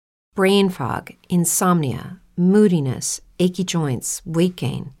brain fog, insomnia, moodiness, achy joints, weight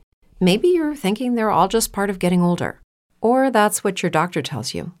gain. Maybe you're thinking they're all just part of getting older, or that's what your doctor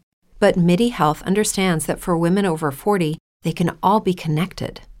tells you. But MIDI Health understands that for women over 40, they can all be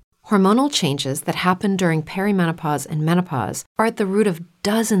connected. Hormonal changes that happen during perimenopause and menopause are at the root of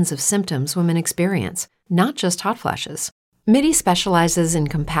dozens of symptoms women experience, not just hot flashes. MIDI specializes in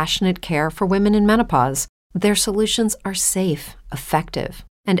compassionate care for women in menopause. Their solutions are safe, effective,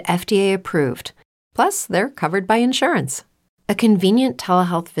 and FDA approved. Plus, they're covered by insurance. A convenient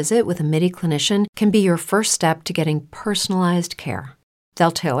telehealth visit with a MIDI clinician can be your first step to getting personalized care.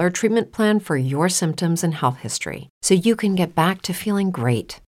 They'll tailor a treatment plan for your symptoms and health history so you can get back to feeling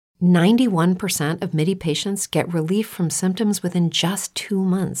great. 91% of MIDI patients get relief from symptoms within just 2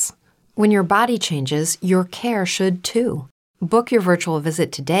 months. When your body changes, your care should too. Book your virtual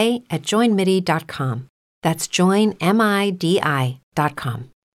visit today at joinmidi.com. That's joinmidi.com.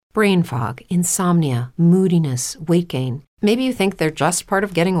 Brain fog, insomnia, moodiness, weight gain. Maybe you think they're just part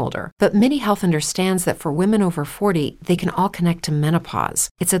of getting older, but MIDI Health understands that for women over 40, they can all connect to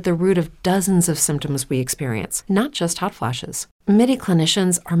menopause. It's at the root of dozens of symptoms we experience, not just hot flashes. MIDI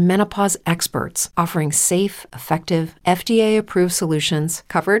clinicians are menopause experts, offering safe, effective, FDA-approved solutions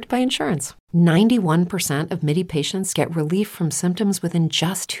covered by insurance. 91% of MIDI patients get relief from symptoms within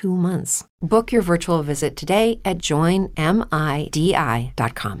just 2 months. Book your virtual visit today at joinmidi.com.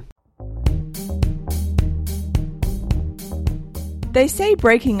 They say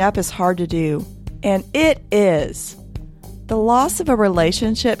breaking up is hard to do, and it is. The loss of a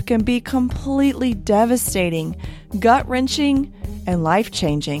relationship can be completely devastating, gut-wrenching, and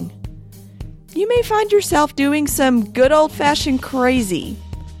life-changing. You may find yourself doing some good old-fashioned crazy.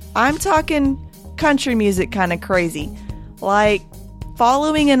 I'm talking country music kind of crazy, like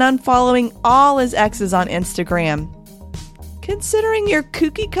following and unfollowing all his exes on Instagram. Considering your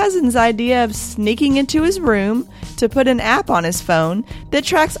kooky cousin's idea of sneaking into his room to put an app on his phone that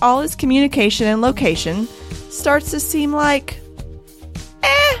tracks all his communication and location starts to seem like,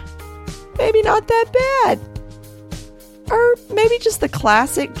 maybe not that bad. Or maybe just the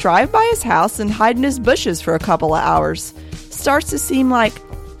classic drive by his house and hide in his bushes for a couple of hours starts to seem like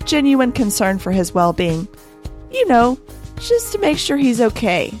genuine concern for his well-being. You know, just to make sure he's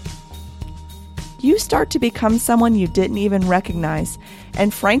okay. You start to become someone you didn't even recognize.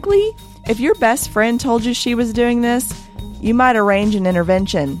 And frankly, if your best friend told you she was doing this, you might arrange an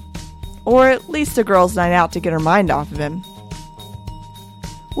intervention. Or at least a girl's night out to get her mind off of him.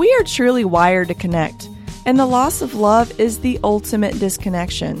 We are truly wired to connect, and the loss of love is the ultimate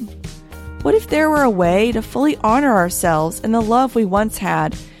disconnection. What if there were a way to fully honor ourselves and the love we once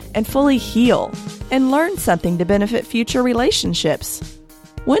had, and fully heal, and learn something to benefit future relationships?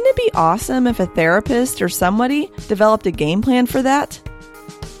 Wouldn't it be awesome if a therapist or somebody developed a game plan for that?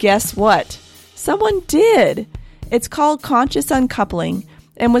 Guess what? Someone did! It's called Conscious Uncoupling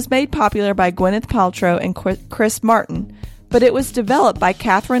and was made popular by Gwyneth Paltrow and Chris Martin, but it was developed by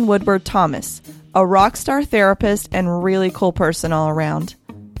Catherine Woodward Thomas, a rock star therapist and really cool person all around.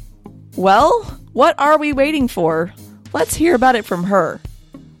 Well, what are we waiting for? Let's hear about it from her.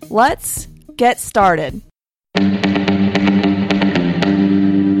 Let's get started.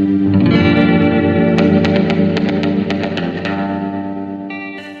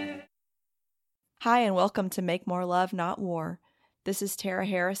 Hi, and welcome to Make More Love, Not War. This is Tara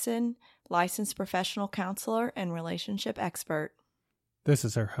Harrison, licensed professional counselor and relationship expert. This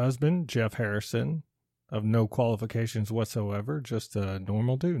is her husband, Jeff Harrison, of no qualifications whatsoever, just a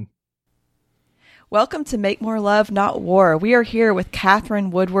normal dude. Welcome to Make More Love, Not War. We are here with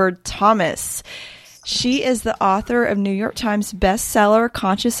Catherine Woodward Thomas. She is the author of New York Times bestseller,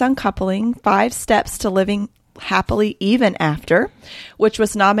 Conscious Uncoupling, 5 Steps to Living Happily Even After, which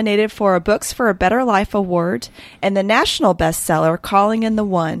was nominated for a Books for a Better Life award, and the national bestseller, Calling in the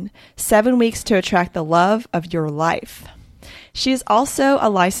One, 7 Weeks to Attract the Love of Your Life. She is also a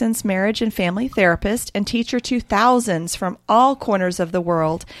licensed marriage and family therapist and teacher to thousands from all corners of the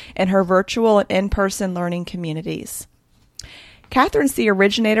world in her virtual and in-person learning communities. Catherine's the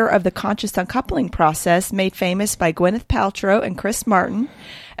originator of the Conscious Uncoupling process made famous by Gwyneth Paltrow and Chris Martin,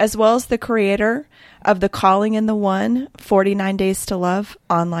 as well as the creator of the Calling in the One, 49 Days to Love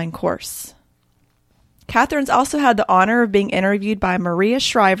online course. Catherine's also had the honor of being interviewed by Maria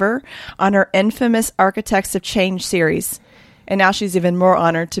Shriver on her infamous Architects of Change series. And now she's even more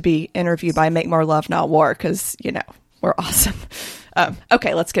honored to be interviewed by Make More Love, Not War, because, you know, we're awesome.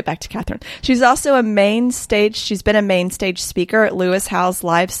 Okay, let's get back to Catherine. She's also she's been a main stage speaker at Lewis Howes'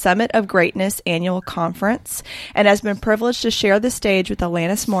 Live Summit of Greatness annual conference and has been privileged to share the stage with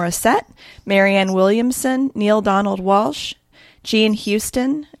Alanis Morissette, Marianne Williamson, Neil Donald Walsh, Jean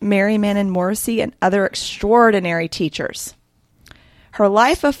Houston, Mary Mannon Morrissey, and other extraordinary teachers. Her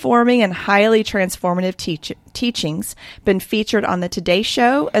life affirming and highly transformative teachings been featured on the Today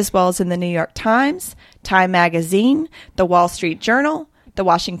Show as well as in the New York Times, Time Magazine, the Wall Street Journal, the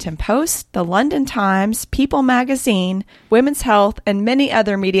Washington Post, the London Times, People Magazine, Women's Health, and many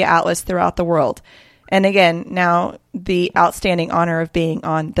other media outlets throughout the world. And again, now the outstanding honor of being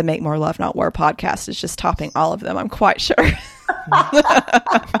on the Make More Love Not War podcast is just topping all of them, I'm quite sure. Cool.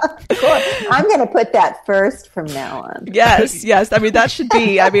 I'm going to put that first from now on. Yes. I mean, that should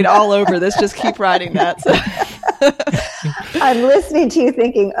be, all over this. Just keep writing that. So. I'm listening to you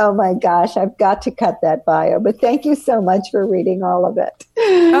thinking, oh my gosh, I've got to cut that bio. But thank you so much for reading all of it.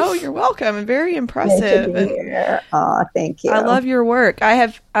 Oh, you're welcome. And very impressive. Oh, thank you. I love your work.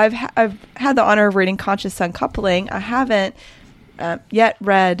 I've had the honor of reading Conscious Uncoupling. I haven't yet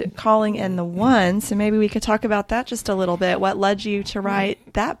read Calling in the One, so maybe we could talk about that just a little bit. What led you to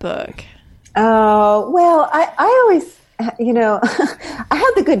write that book? Oh, well, I always, I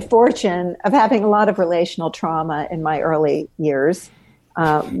had the good fortune of having a lot of relational trauma in my early years,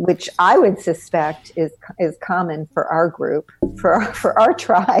 which I would suspect is common for our group, for our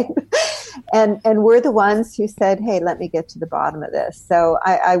tribe. And we're the ones who said, hey, let me get to the bottom of this. So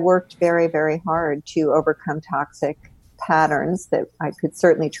I worked very, very hard to overcome toxic patterns that I could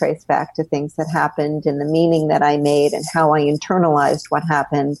certainly trace back to things that happened and the meaning that I made and how I internalized what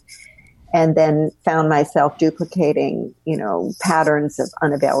happened, and then found myself duplicating, patterns of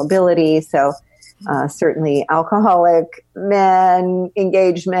unavailability. So certainly alcoholic men,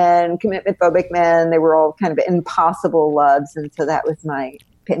 engaged men, commitment phobic men, they were all kind of impossible loves. And so that was my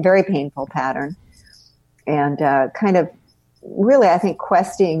very painful pattern. And kind of really, I think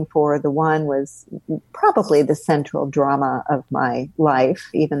questing for the one was probably the central drama of my life,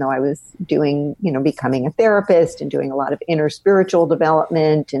 even though I was doing, becoming a therapist and doing a lot of inner spiritual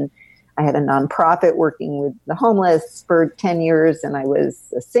development. And I had a nonprofit working with the homeless for 10 years, and I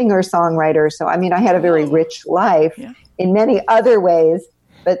was a singer-songwriter. So, I had a very rich life in many other ways,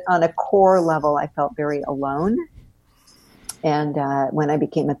 but on a core level, I felt very alone. And when I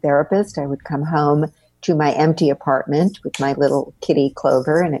became a therapist, I would come home to my empty apartment with my little kitty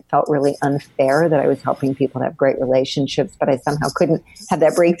Clover, and it felt really unfair that I was helping people to have great relationships, but I somehow couldn't have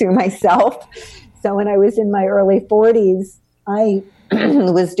that breakthrough myself. So when I was in my early 40s, I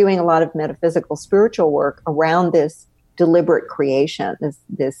was doing a lot of metaphysical spiritual work around this deliberate creation,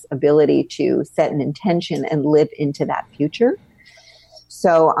 this ability to set an intention and live into that future.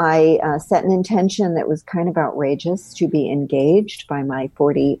 So I set an intention that was kind of outrageous to be engaged by my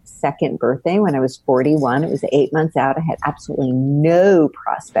 42nd birthday when I was 41. It was 8 months out. I had absolutely no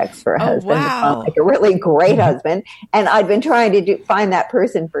prospects for a husband. Wow. It felt like a really great husband. And I'd been trying to find that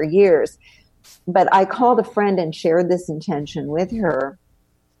person for years. But I called a friend and shared this intention with her.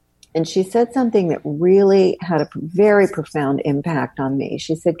 And she said something that really had a very profound impact on me.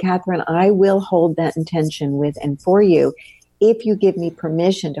 She said, Catherine, I will hold that intention with and for you if you give me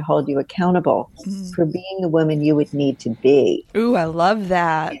permission to hold you accountable for being the woman you would need to be. Ooh, I love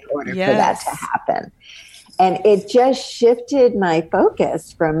that. In order for that to happen. And it just shifted my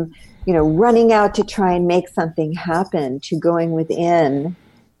focus from, running out to try and make something happen to going within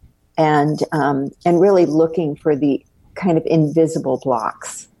and really looking for the kind of invisible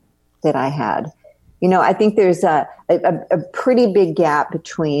blocks that I had. I think there's a pretty big gap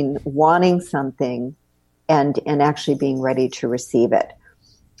between wanting something and actually being ready to receive it.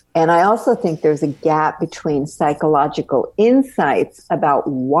 And I also think there's a gap between psychological insights about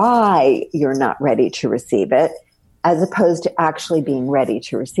why you're not ready to receive it, as opposed to actually being ready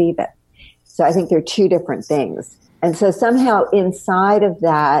to receive it. So I think they're two different things. And so somehow inside of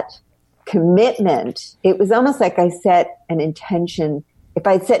that commitment, it was almost like I set an intention. If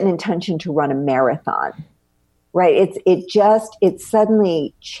I'd set an intention to run a marathon, right? It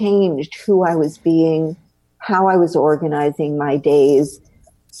suddenly changed who I was being, how I was organizing my days.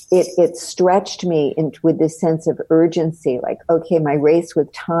 It stretched me with this sense of urgency, like, okay, my race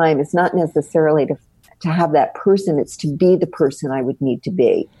with time is not necessarily to have that person, it's to be the person I would need to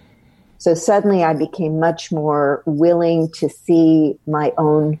be. So suddenly I became much more willing to see my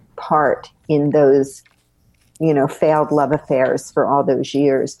own part in those, failed love affairs for all those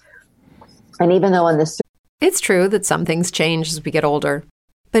years. And even though It's true that some things change as we get older.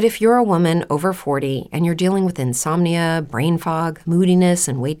 But if you're a woman over 40 and you're dealing with insomnia, brain fog, moodiness,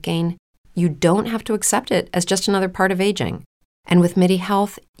 and weight gain, you don't have to accept it as just another part of aging. And with MIDI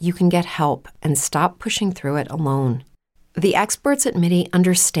Health, you can get help and stop pushing through it alone. The experts at MIDI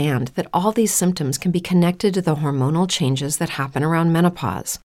understand that all these symptoms can be connected to the hormonal changes that happen around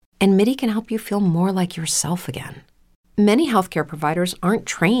menopause. And MIDI can help you feel more like yourself again. Many healthcare providers aren't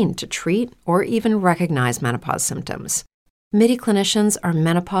trained to treat or even recognize menopause symptoms. MIDI clinicians are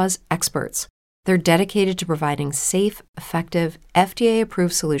menopause experts. They're dedicated to providing safe, effective,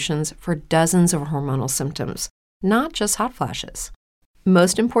 FDA-approved solutions for dozens of hormonal symptoms, not just hot flashes.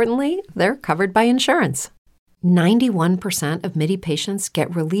 Most importantly, they're covered by insurance. 91% of MIDI patients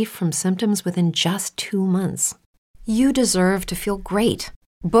get relief from symptoms within just 2 months. You deserve to feel great.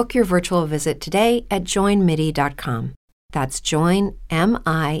 Book your virtual visit today at joinmidi.com. That's joinmidi.com.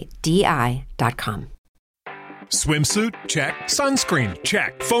 Swimsuit? Check. Sunscreen?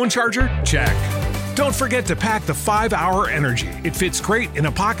 Check. Phone charger? Check. Don't forget to pack the 5-Hour Energy. It fits great in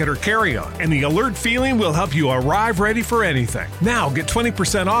a pocket or carry-on, and the alert feeling will help you arrive ready for anything. Now get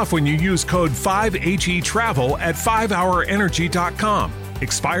 20% off when you use code 5HETRAVEL at 5hourenergy.com.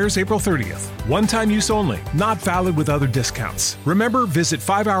 Expires April 30th. One-time use only. Not valid with other discounts. Remember, visit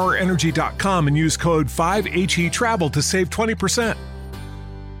 5hourenergy.com and use code 5HETRAVEL to save 20%.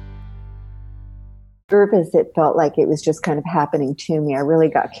 Nervous, it felt like it was just kind of happening to me. I really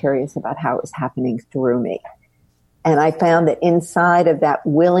got curious about how it was happening through me. And I found that inside of that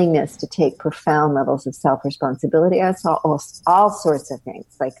willingness to take profound levels of self-responsibility, I saw all sorts of things,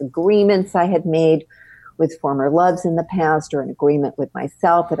 like agreements I had made with former loves in the past, or an agreement with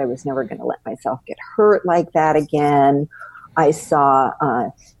myself that I was never going to let myself get hurt like that again. I saw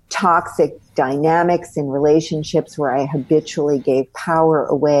toxic dynamics in relationships where I habitually gave power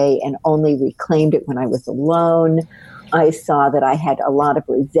away and only reclaimed it when I was alone. I saw that I had a lot of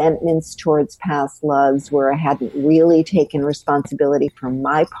resentments towards past loves where I hadn't really taken responsibility for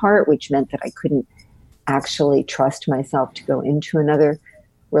my part, which meant that I couldn't actually trust myself to go into another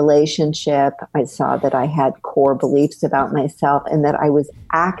relationship. I saw that I had core beliefs about myself and that I was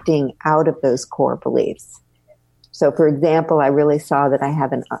acting out of those core beliefs. So, for example, I really saw that I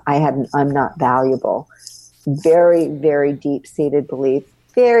had an I'm not valuable, very, very deep-seated belief.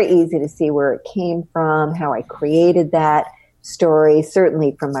 Very easy to see where it came from, how I created that story,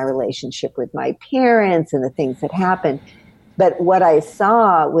 certainly from my relationship with my parents and the things that happened. But what I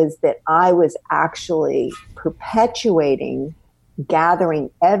saw was that I was actually perpetuating,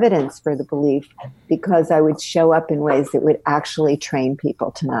 gathering evidence for the belief because I would show up in ways that would actually train people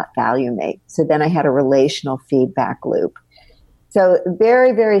to not value me. So then I had a relational feedback loop. So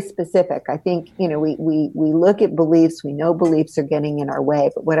very, very specific. I think, we look at beliefs, we know beliefs are getting in our way,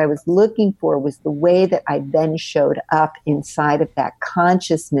 but what I was looking for was the way that I then showed up inside of that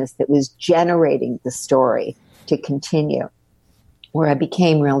consciousness that was generating the story to continue, where I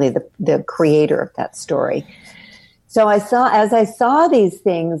became really the creator of that story. So as I saw these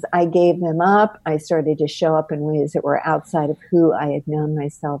things, I gave them up. I started to show up in ways that were outside of who I had known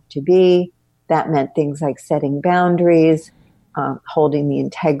myself to be. That meant things like setting boundaries, holding the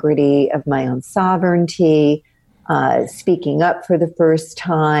integrity of my own sovereignty, speaking up for the first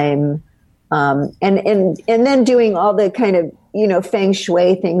time, and then doing all the kind of, feng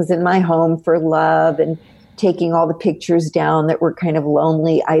shui things in my home for love, and taking all the pictures down that were kind of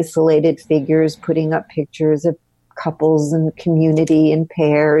lonely, isolated figures, putting up pictures of couples and community and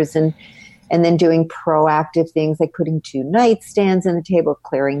pairs, and then doing proactive things like putting 2 nightstands on the table,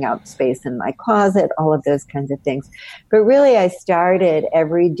 clearing out space in my closet, all of those kinds of things. But really, I started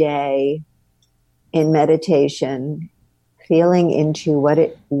every day in meditation, feeling into what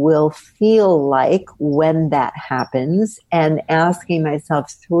it will feel like when that happens, and asking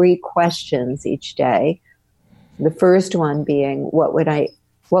myself 3 questions each day. The first one being, what would I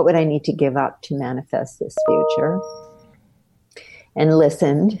need to give up to manifest this future? And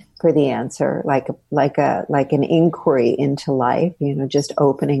listened for the answer, like an inquiry into life, just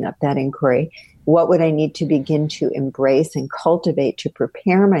opening up that inquiry. What would I need to begin to embrace and cultivate to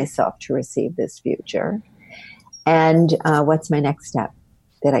prepare myself to receive this future? And what's my next step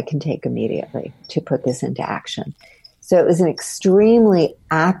that I can take immediately to put this into action? So it was an extremely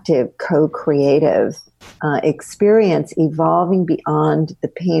active, co-creative experience, evolving beyond the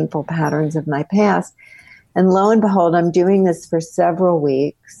painful patterns of my past. And lo and behold, I'm doing this for several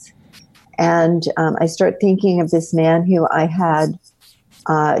weeks. And I start thinking of this man who I had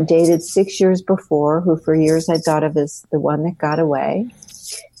dated 6 years before, who for years I thought of as the one that got away,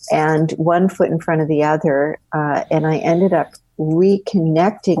 and one foot in front of the other. And I ended up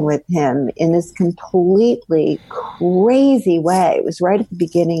reconnecting with him in this completely crazy way. It was right at the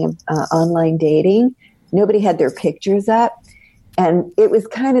beginning of online dating. Nobody had their pictures up. And it was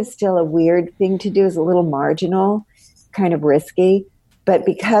kind of still a weird thing to do. It was a little marginal, kind of risky. But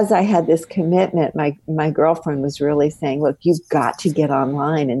because I had this commitment, my girlfriend was really saying, look, you've got to get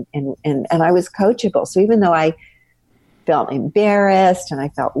online. And I was coachable. So even though I felt embarrassed and I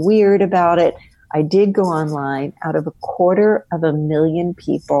felt weird about it, I did go online. Out of 250,000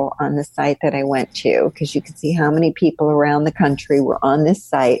 people on the site that I went to, because you could see how many people around the country were on this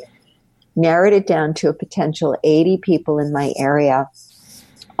site, narrowed it down to a potential 80 people in my area,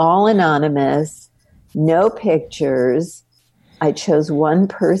 all anonymous, no pictures. I chose one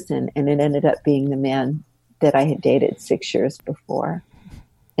person, and it ended up being the man that I had dated 6 years before.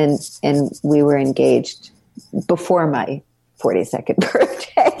 And we were engaged before my 42nd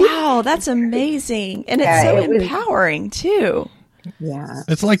birthday. Wow, that's amazing. And it's so empowering, too. Yeah.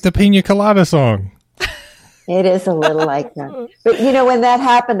 It's like the Pina Colada song. It is a little like that. But, when that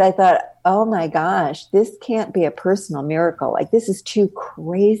happened, I thought, oh, my gosh, this can't be a personal miracle. Like, this is too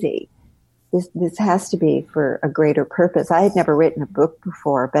crazy. This has to be for a greater purpose. I had never written a book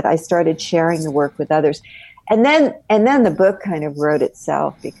before, but I started sharing the work with others. And then the book kind of wrote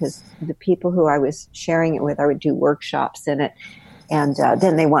itself, because the people who I was sharing it with, I would do workshops in it. And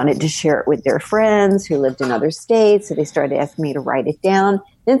then they wanted to share it with their friends who lived in other states. So they started asking me to write it down.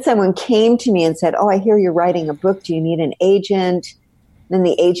 Then someone came to me and said, oh, I hear you're writing a book. Do you need an agent? Then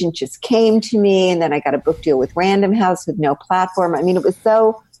the agent just came to me. And then I got a book deal with Random House with no platform. I mean, it was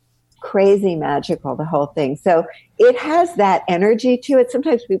so crazy magical, the whole thing. So it has that energy to it.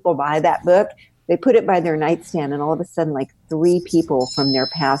 Sometimes people buy that book, they put it by their nightstand, and all of a sudden, like 3 people from their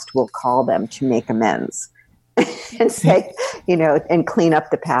past will call them to make amends and say, and clean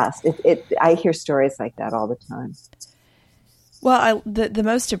up the past. I hear stories like that all the time. Well, the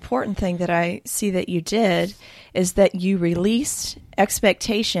most important thing that I see that you did is that you released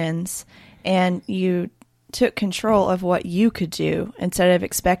expectations and you took control of what you could do instead of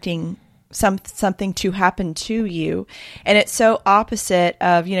expecting something to happen to you. And it's so opposite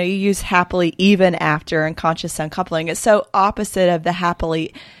of, you use happily even after and conscious uncoupling. It's so opposite of the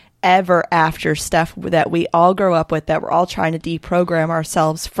happily ever after stuff that we all grow up with, that we're all trying to deprogram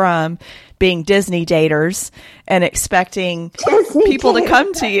ourselves from, being Disney daters and expecting people to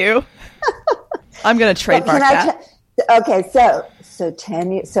come to you. I'm going to trademark that. Okay, so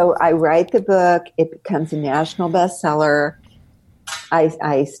 10 years. So I write the book. It becomes a national bestseller.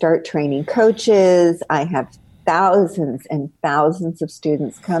 I start training coaches. I have thousands and thousands of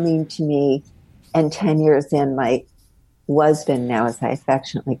students coming to me. And 10 years in, my husband, now as I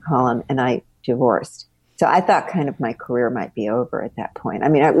affectionately call him, and I divorced. So I thought kind of my career might be over at that point. I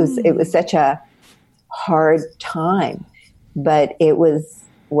mean, it was such a hard time, but it was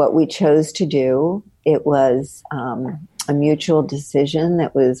what we chose to do. It was a mutual decision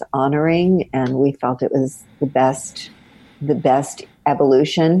that was honoring, and we felt it was the best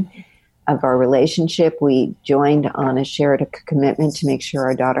evolution of our relationship. We joined on a shared commitment to make sure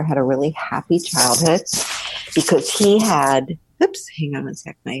our daughter had a really happy childhood, because he had, hang on one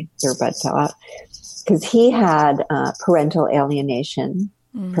sec, my earbud fell out, because he had parental alienation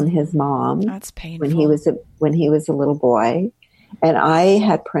from his mom. That's painful. when he was a little boy, and I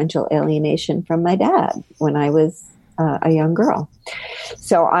had parental alienation from my dad when I was a young girl.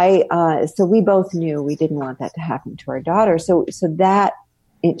 So so we both knew we didn't want that to happen to our daughter. So that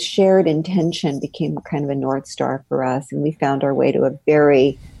its shared intention became kind of a North Star for us, and we found our way to a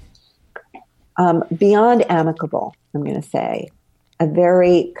very beyond amicable, I'm going to say, a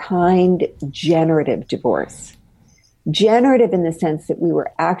very kind, generative divorce. Generative in the sense that we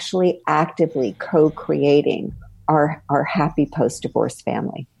were actually actively co-creating our happy post-divorce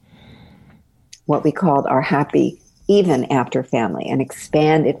family, what we called our happy even after family, an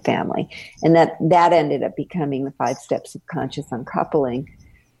expanded family. And that ended up becoming the 5 steps of conscious uncoupling,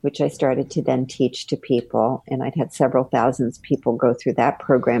 which I started to then teach to people. And I'd had several thousands of people go through that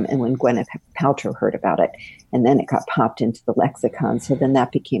program. And when Gwyneth Paltrow heard about it, and then it got popped into the lexicon. So then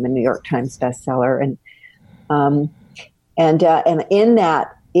that became a New York Times bestseller. And in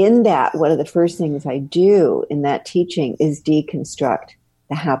that, one of the first things I do in that teaching is deconstruct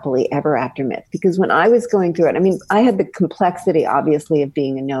the happily ever after myth. Because when I was going through it, I mean, I had the complexity, obviously, of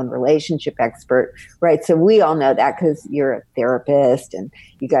being a known relationship expert, right? So we all know that because you're a therapist, and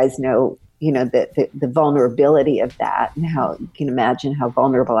you guys know, the vulnerability of that, and how you can imagine how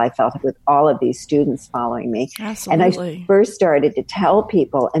vulnerable I felt with all of these students following me. Absolutely. And I first started to tell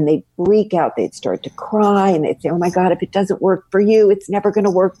people, and they'd freak out. They'd start to cry, and they'd say, oh my God, if it doesn't work for you, it's never going to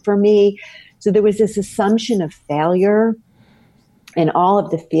work for me. So there was this assumption of failure, and all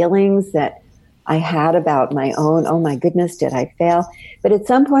of the feelings that I had about my own, oh my goodness, did I fail? But at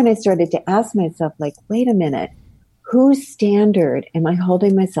some point I started to ask myself, like, wait a minute, whose standard am I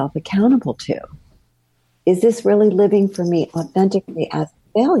holding myself accountable to? Is this really living for me authentically as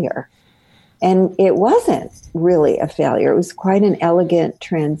a failure? And it wasn't really a failure. It was quite an elegant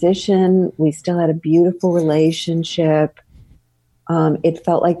transition. We still had a beautiful relationship. It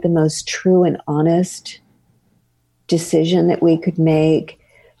felt like the most true and honest decision that we could make.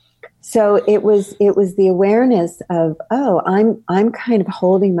 So it was the awareness of, oh, I'm kind of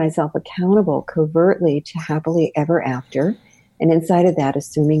holding myself accountable covertly to happily ever after, and inside of that,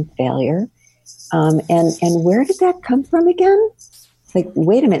 assuming failure. And where did that come from again? Like,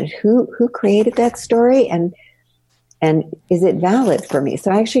 wait a minute, who created that story, and is it valid for me?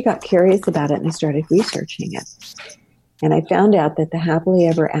 So I actually got curious about it and I started researching it. And I found out that the happily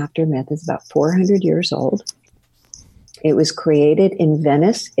ever after myth is about 400 years old. It was created in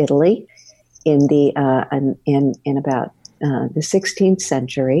Venice, Italy, in about the 16th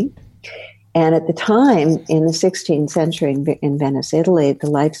century. And at the time, in the 16th century in Venice, Italy, the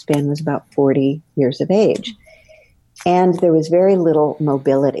lifespan was about 40 years of age. And there was very little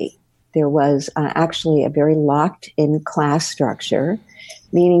mobility. There was actually a very locked-in class structure,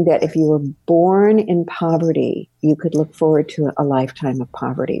 meaning that if you were born in poverty, you could look forward to a lifetime of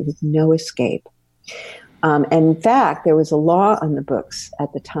poverty with no escape. And in fact, there was a law on the books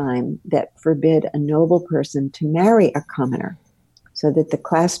at the time that forbid a noble person to marry a commoner, so that the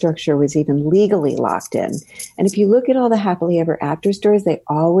class structure was even legally locked in. And if you look at all the happily ever after stories, they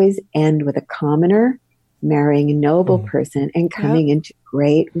always end with a commoner marrying a noble person and coming into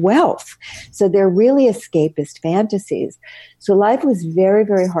great wealth. So they're really escapist fantasies. So life was very,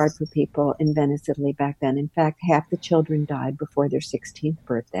 very hard for people in Venice, Italy back then. In fact, half the children died before their 16th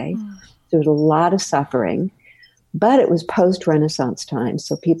birthday. So there was a lot of suffering, but it was post-Renaissance time,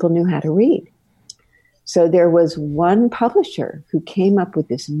 so people knew how to read. So there was one publisher who came up with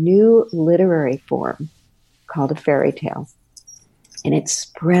this new literary form called a fairy tale. And it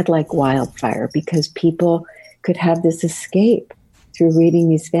spread like wildfire because people could have this escape through reading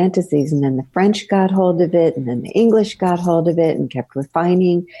these fantasies. And then the French got hold of it, and then the English got hold of it and kept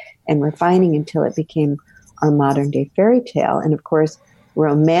refining until it became our modern day fairy tale. And of course,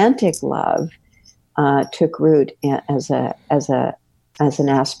 romantic love took root as an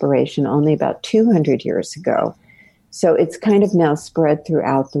aspiration only about 200 years ago. So it's kind of now spread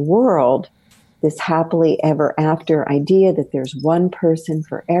throughout the world, this happily ever after idea that there's one person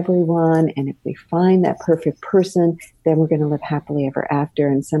for everyone. And if we find that perfect person, then we're going to live happily ever after.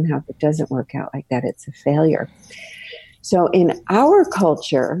 And somehow if it doesn't work out like that, it's a failure. So in our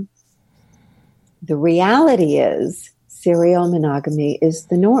culture, the reality is serial monogamy is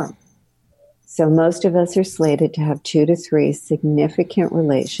the norm. So most of us are slated to have 2 to 3 significant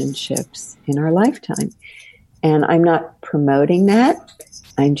relationships in our lifetime. And I'm not promoting that.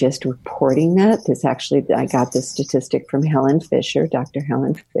 I'm just reporting that. I got this statistic from Helen Fisher, Dr.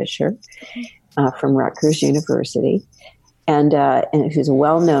 Helen Fisher, from Rutgers University, and who's a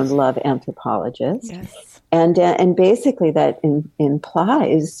well-known love anthropologist. Yes. And basically that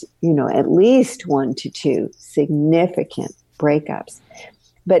implies, at least 1 to 2 significant breakups.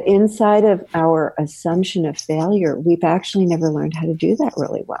 But inside of our assumption of failure, we've actually never learned how to do that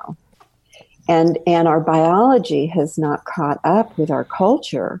really well. And our biology has not caught up with our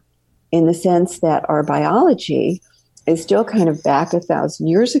culture in the sense that our biology is still kind of back 1,000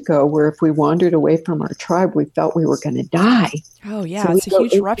 years ago, where if we wandered away from our tribe, we felt we were going to die. Oh, yeah. So it's a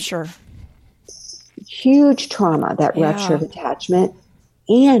huge rupture. Huge trauma, that rupture of attachment.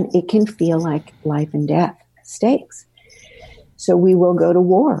 And it can feel like life and death stakes. So we will go to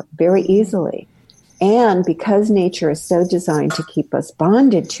war very easily. And because nature is so designed to keep us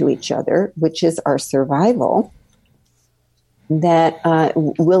bonded to each other, which is our survival, that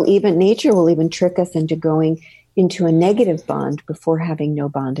nature will even trick us into going into a negative bond before having no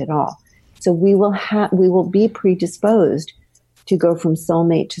bond at all. So we will be predisposed to go from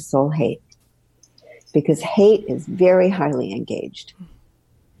soulmate to soul hate, because hate is very highly engaged,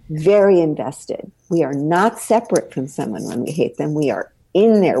 very invested. We are not separate from someone when we hate them. We are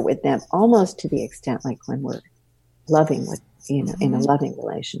in there with them, almost to the extent like when we're loving with, in a loving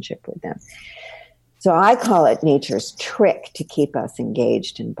relationship with them. So I call it nature's trick to keep us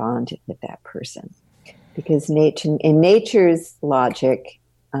engaged and bonded with that person, because in nature's logic,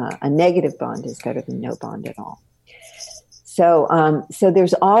 a negative bond is better than no bond at all. So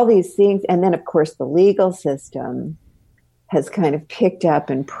there's all these things, and then of course the legal system has kind of picked up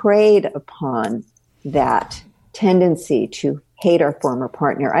and preyed upon that tendency to hate our former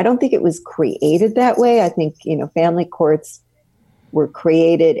partner. I don't think it was created that way. I think, family courts were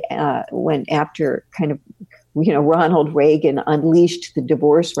created after Ronald Reagan unleashed the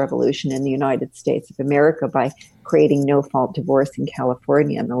divorce revolution in the United States of America by creating no-fault divorce in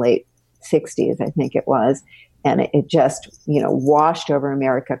California in the late 60s, I think it was. And it just, washed over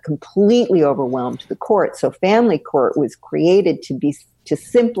America, completely overwhelmed the court. So family court was created to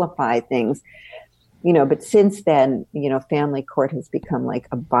simplify things. but since then, family court has become like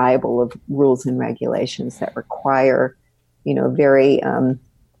a Bible of rules and regulations that require, very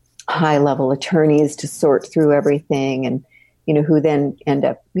high level attorneys to sort through everything, and who then end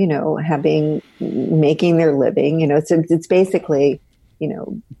up, making their living. It's basically,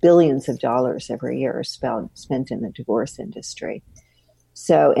 billions of dollars every year are spent in the divorce industry.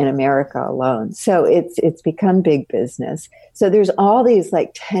 So in America alone, so it's become big business. So there's all these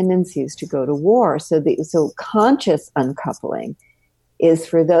like tendencies to go to war. So conscious uncoupling is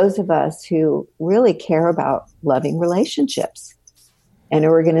for those of us who really care about loving relationships. And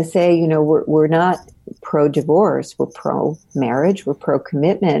we're going to say, we're not pro-divorce, we're pro-marriage, we're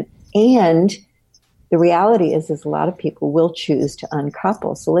pro-commitment. And the reality is a lot of people will choose to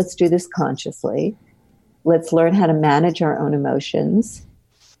uncouple. So let's do this consciously. Let's learn how to manage our own emotions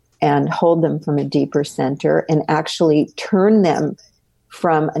and hold them from a deeper center and actually turn them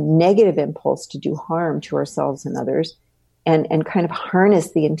from a negative impulse to do harm to ourselves and others, and kind of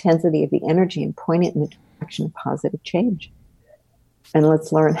harness the intensity of the energy and point it in the direction of positive change. And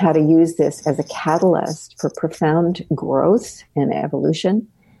let's learn how to use this as a catalyst for profound growth and evolution,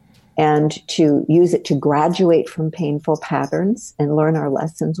 and to use it to graduate from painful patterns and learn our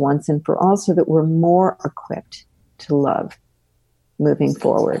lessons once and for all, so that we're more equipped to love moving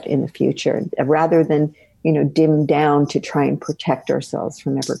forward in the future, rather than, dim down to try and protect ourselves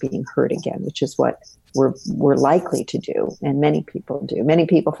from ever being hurt again, which is what we're likely to do. And many people do. Many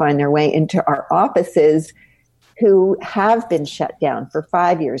people find their way into our offices who have been shut down for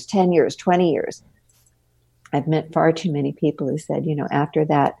 5 years, 10 years, 20 years. I've met far too many people who said, after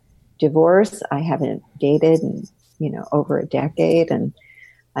that divorce, I haven't dated in, over a decade, and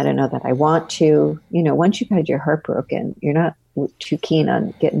I don't know that I want to. Once you've had your heart broken, you're not too keen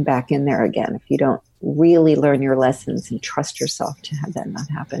on getting back in there again if you don't really learn your lessons and trust yourself to have that not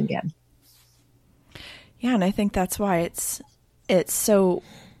happen again. Yeah, and I think that's why it's so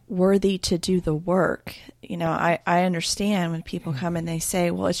worthy to do the work. I understand when people come and they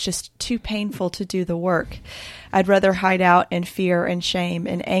say, well, it's just too painful to do the work. I'd rather hide out in fear and shame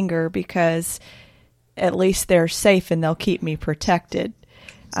and anger because at least they're safe and they'll keep me protected.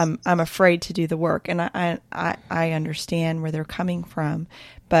 I'm afraid to do the work, and I understand where they're coming from.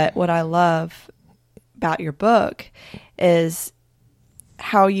 But what I love about your book is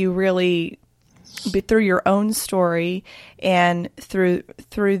how you really, through your own story and through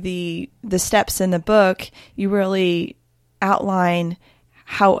the steps in the book, you really outline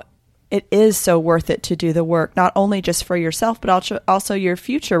how it is so worth it to do the work, not only just for yourself, but also your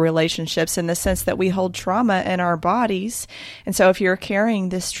future relationships, in the sense that we hold trauma in our bodies. And so if you're carrying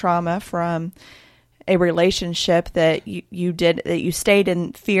this trauma from a relationship that you stayed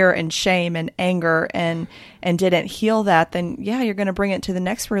in fear and shame and anger and didn't heal that, then yeah, you're going to bring it to the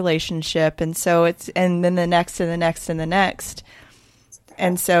next relationship. And so and then the next and the next and the next.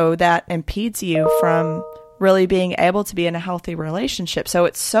 And so that impedes you from really being able to be in a healthy relationship. So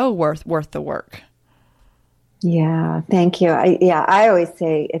it's so worth the work. Yeah, thank you. I always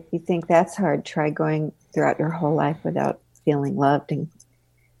say, if you think that's hard, try going throughout your whole life without feeling loved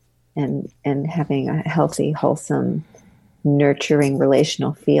and having a healthy, wholesome, nurturing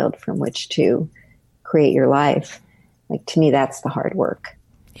relational field from which to create your life. Like, to me, that's the hard work.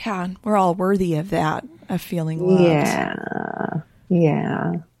 Yeah, we're all worthy of that, of feeling loved.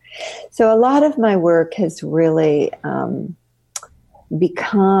 Yeah. So a lot of my work has really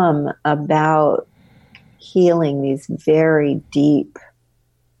become about healing these very deep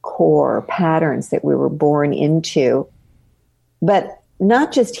core patterns that we were born into, but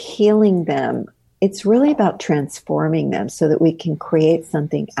not just healing them. It's really about transforming them so that we can create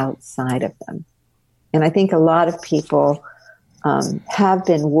something outside of them. And I think a lot of people have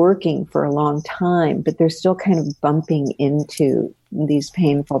been working for a long time, but they're still kind of bumping into these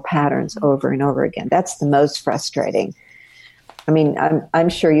painful patterns over and over again. That's the most frustrating. I mean, I'm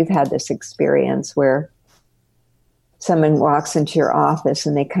sure you've had this experience where someone walks into your office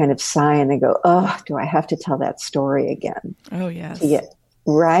and they kind of sigh and they go, oh, do I have to tell that story again? Oh, yes. Yeah,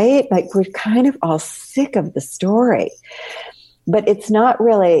 right? Like, we're kind of all sick of the story. But it's not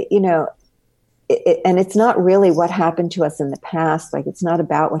really, and it's not really what happened to us in the past. Like, it's not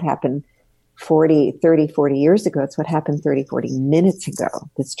about what happened 40 years ago. It's what happened 30, 40 minutes ago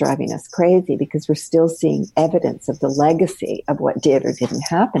that's driving us crazy, because we're still seeing evidence of the legacy of what did or didn't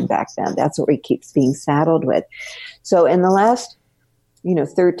happen back then. That's what we keep being saddled with. So in the last,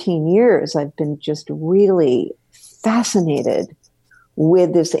 13 years, I've been just really fascinated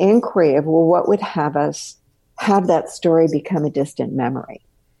with this inquiry of, well, what would have us have that story become a distant memory?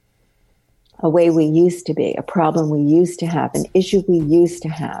 A way we used to be, a problem we used to have, an issue we used to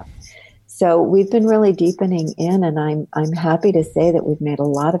have. So we've been really deepening in, and I'm happy to say that we've made a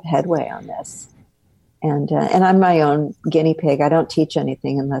lot of headway on this. And I'm my own guinea pig. I don't teach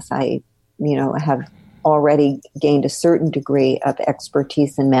anything unless I, have already gained a certain degree of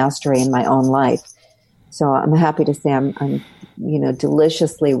expertise and mastery in my own life. So I'm happy to say I'm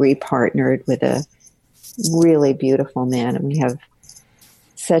deliciously repartnered with a really beautiful man, and we have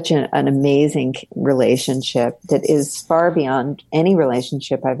such an amazing relationship that is far beyond any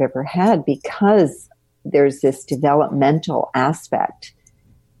relationship I've ever had, because there's this developmental aspect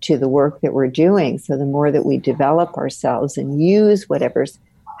to the work that we're doing. So the more that we develop ourselves and use whatever's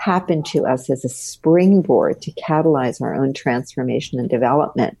happened to us as a springboard to catalyze our own transformation and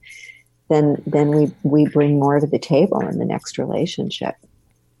development, then we bring more to the table in the next relationship.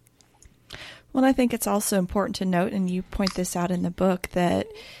 Well, I think it's also important to note, and you point this out in the book, that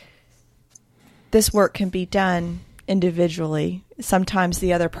this work can be done individually. Sometimes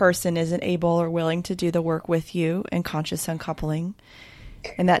the other person isn't able or willing to do the work with you in conscious uncoupling.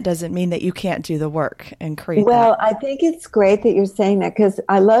 And that doesn't mean that you can't do the work and create Well, that. I think it's great that you're saying that, because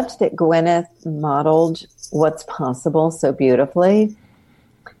I loved that Gwyneth modeled what's possible so beautifully.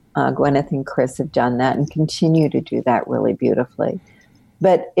 Gwyneth and Chris have done that and continue to do that really beautifully.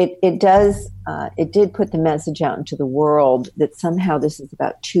 But it did put the message out into the world that somehow this is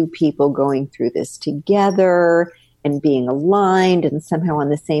about two people going through this together and being aligned and somehow on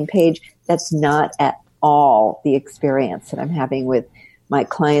the same page. That's not at all the experience that I'm having with my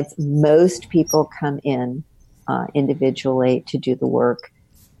clients. Most people come in individually to do the work.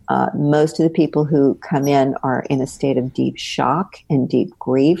 Most of the people who come in are in a state of deep shock and deep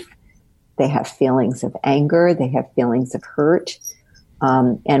grief. They have feelings of anger. They have feelings of hurt.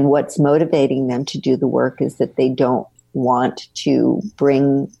 And what's motivating them to do the work is that they don't want to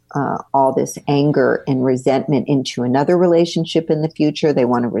bring all this anger and resentment into another relationship in the future. They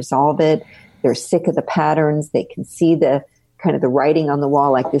want to resolve it. They're sick of the patterns. They can see the kind of the writing on the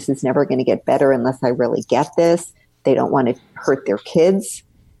wall, like this is never going to get better unless I really get this. They don't want to hurt their kids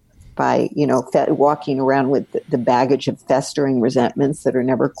by, walking around with the baggage of festering resentments that are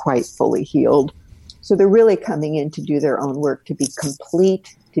never quite fully healed. So they're really coming in to do their own work, to be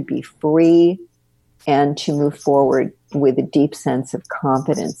complete, to be free, and to move forward with a deep sense of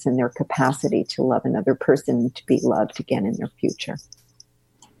confidence in their capacity to love another person and to be loved again in their future.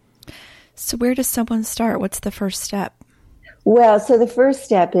 So where does someone start? What's the first step? Well, so the first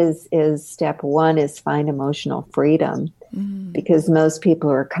step is step one is find emotional freedom, because most people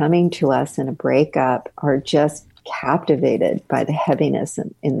who are coming to us in a breakup are just captivated by the heaviness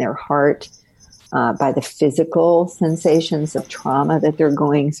in their heart, by the physical sensations of trauma that they're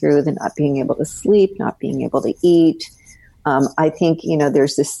going through, the not being able to sleep, not being able to eat. I think,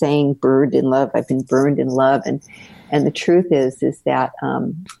 there's this saying, burned in love. I've been burned in love. And the truth is that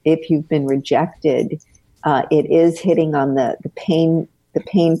if you've been rejected, it is hitting on the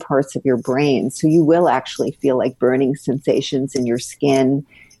pain parts of your brain. So you will actually feel like burning sensations in your skin.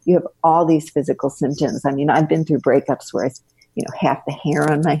 You have all these physical symptoms. I mean, I've been through breakups where half the hair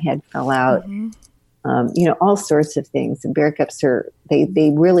on my head fell out, all sorts of things. And breakups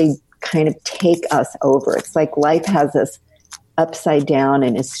they really kind of take us over. It's like life has us upside down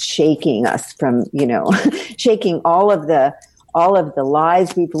and is shaking us from, shaking all of the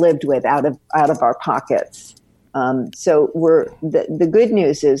lies we've lived with out of our pockets. So the good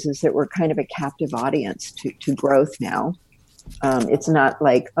news is that we're kind of a captive audience to growth now. It's not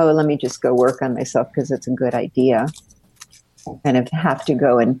like, oh, let me just go work on myself because it's a good idea. Kind of have to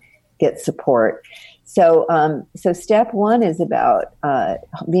go and get support. So step one is about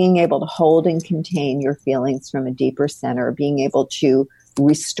being able to hold and contain your feelings from a deeper center, being able to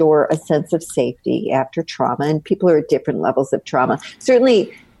restore a sense of safety after trauma. And people are at different levels of trauma.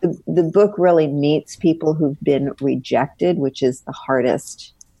 Certainly, the book really meets people who've been rejected, which is the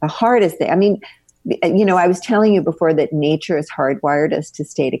hardest thing. I mean, I was telling you before that nature has hardwired us to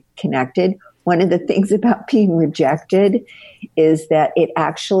stay connected. One of the things about being rejected is that it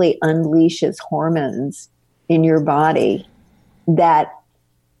actually unleashes hormones in your body that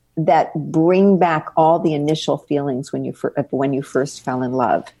bring back all the initial feelings when you first fell in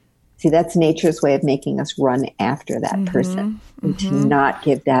love. See, that's nature's way of making us run after that person and to not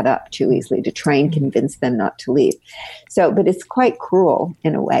give that up too easily, to try and convince them not to leave. So, but it's quite cruel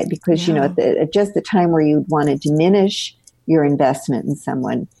in a way because, at just the time where you'd want to diminish your investment in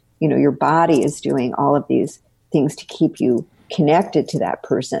someone, your body is doing all of these things to keep you connected to that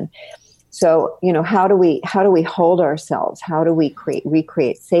person. So, how do we hold ourselves? How do we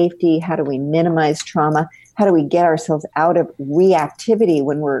recreate safety? How do we minimize trauma? how do we get ourselves out of reactivity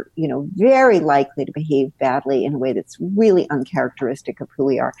when we're, very likely to behave badly in a way that's really uncharacteristic of who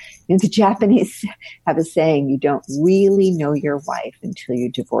we are. The Japanese have a saying, you don't really know your wife until you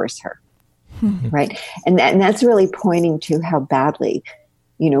divorce her. Right. And that's really pointing to how badly,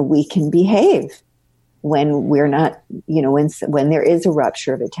 we can behave when we're not, when there is a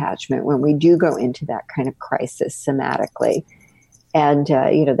rupture of attachment, when we do go into that kind of crisis somatically. And,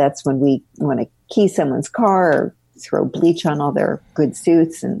 that's when we want to key someone's car or throw bleach on all their good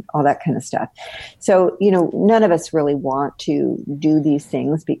suits and all that kind of stuff. So, none of us really want to do these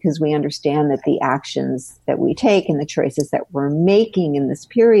things because we understand that the actions that we take and the choices that we're making in this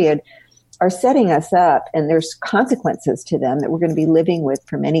period are setting us up, and there's consequences to them that we're going to be living with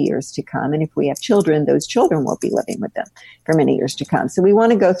for many years to come. And if we have children, those children will be living with them for many years to come. So we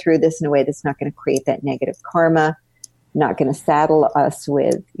want to go through this in a way that's not going to create that negative karma, not going to saddle us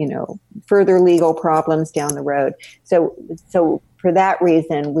with, further legal problems down the road. So for that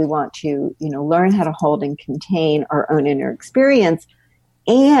reason, we want to, learn how to hold and contain our own inner experience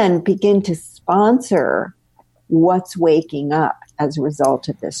and begin to sponsor what's waking up as a result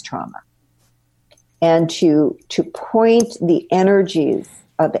of this trauma. And to point the energies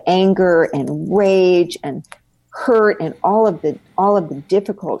of anger and rage and hurt and all of the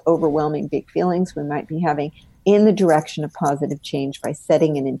difficult, overwhelming big feelings we might be having in the direction of positive change by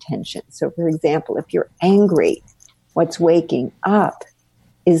setting an intention. So, for example, if you're angry, what's waking up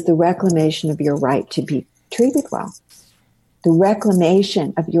is the reclamation of your right to be treated well. The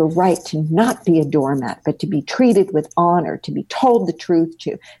reclamation of your right to not be a doormat, but to be treated with honor, to be told the truth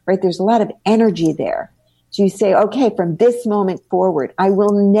to, right? There's a lot of energy there. So you say, okay, from this moment forward, I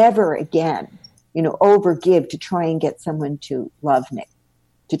will never again, overgive to try and get someone to love me,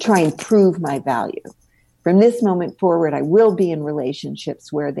 to try and prove my value. From this moment forward, I will be in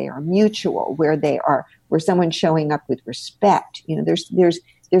relationships where they are mutual, where someone's showing up with respect.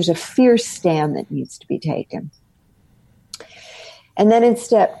 There's a fierce stand that needs to be taken. And then in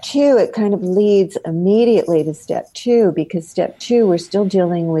step 2, it kind of leads immediately to step 2, because step 2, we're still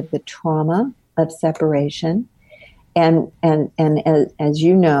dealing with the trauma of separation. And as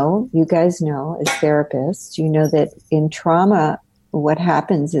you guys know, as therapists, you know that in trauma, what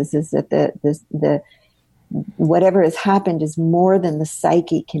happens is that the whatever has happened is more than the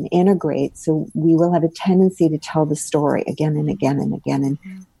psyche can integrate. So we will have a tendency to tell the story again and again and again and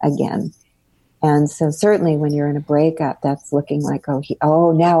again. And so certainly when you're in a breakup, that's looking like,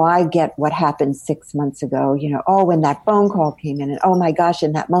 now I get what happened 6 months ago, when that phone call came in, and oh my gosh,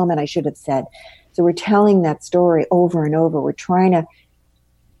 in that moment I should have said. So we're telling that story over and over. We're trying to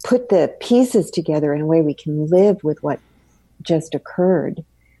put the pieces together in a way we can live with what just occurred,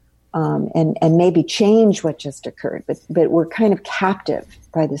 and maybe change what just occurred. But we're kind of captive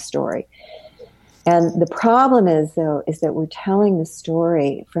by the story. And the problem is that we're telling the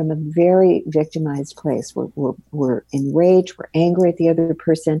story from a very victimized place. We're enraged, we're angry at the other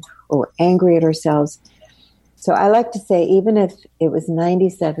person, or we're angry at ourselves. So I like to say, even if it was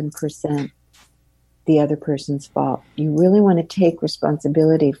 97% the other person's fault, you really want to take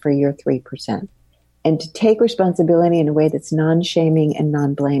responsibility for your 3%. And to take responsibility in a way that's non-shaming and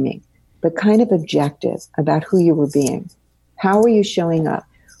non-blaming, but kind of objective about who you were being. How were you showing up?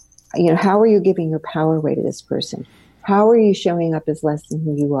 How are you giving your power away to this person? How are you showing up as less than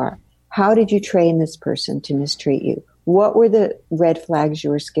who you are? How did you train this person to mistreat you? What were the red flags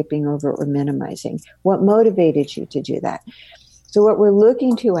you were skipping over or minimizing? What motivated you to do that? So what we're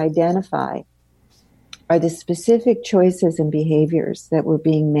looking to identify are the specific choices and behaviors that were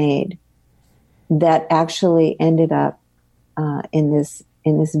being made that actually ended up in this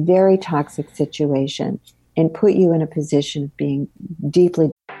very toxic situation and put you in a position of being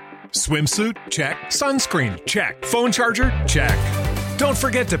deeply. Swimsuit? Check. Sunscreen? Check. Phone charger? Check. Don't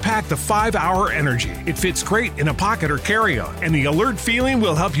forget to pack the 5-Hour Energy. It fits great in a pocket or carry-on, and the alert feeling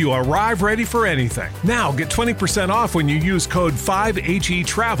will help you arrive ready for anything. Now get 20% off when you use code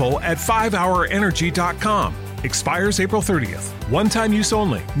 5HETRAVEL at 5hourenergy.com. Expires April 30th. One-time use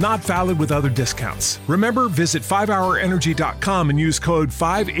only. Not valid with other discounts. Remember, visit 5hourenergy.com and use code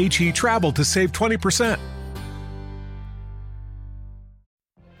 5HETRAVEL to save 20%.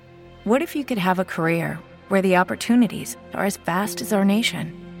 What if you could have a career where the opportunities are as vast as our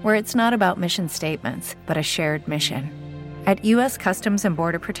nation, where it's not about mission statements, but a shared mission? At U.S. Customs and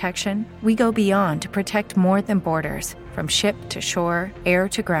Border Protection, we go beyond to protect more than borders. From ship to shore, air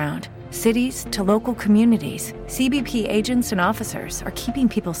to ground, cities to local communities, CBP agents and officers are keeping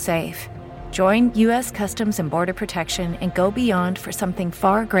people safe. Join U.S. Customs and Border Protection and go beyond for something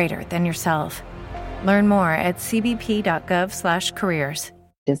far greater than yourself. Learn more at cbp.gov/careers.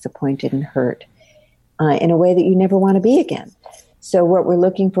 Disappointed and hurt. in a way that you never want to be again. So what we're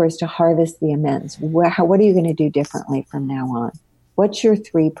looking for is to harvest the amends. What are you going to do differently from now on? What's your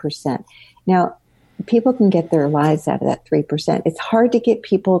 3%? Now, people can get their lives out of that 3%. It's hard to get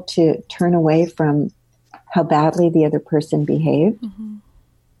people to turn away from how badly the other person behaved. Mm-hmm.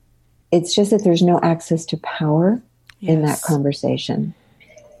 It's just that there's no access to power in that conversation.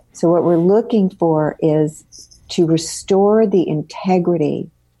 So what we're looking for is to restore the integrity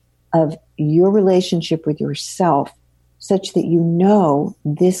of your relationship with yourself such that you know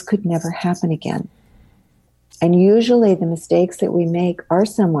this could never happen again. And usually the mistakes that we make are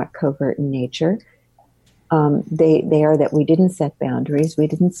somewhat covert in nature. They are that we didn't set boundaries, we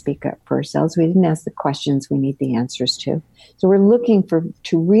didn't speak up for ourselves, we didn't ask the questions we need the answers to. So we're looking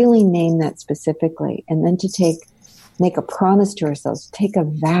to really name that specifically, and then to make a promise to ourselves, take a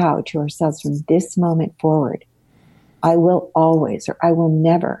vow to ourselves from this moment forward. I will always, or I will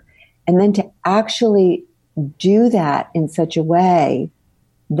never. And then to actually do that in such a way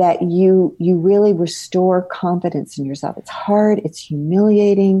that you really restore confidence in yourself. It's hard, it's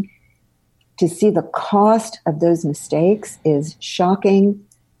humiliating. To see the cost of those mistakes is shocking.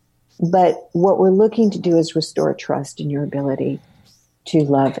 But what we're looking to do is restore trust in your ability to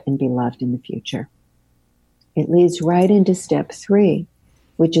love and be loved in the future. It leads right into step 3,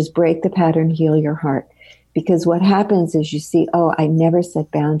 which is break the pattern, heal your heart. Because what happens is you see, oh, I never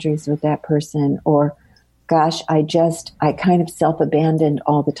set boundaries with that person, or gosh, I kind of self-abandoned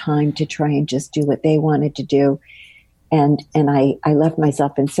all the time to try and just do what they wanted to do. And I left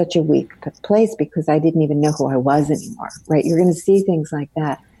myself in such a weak place because I didn't even know who I was anymore, right? You're going to see things like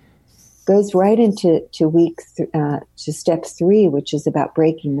that. Goes right into to step 3, which is about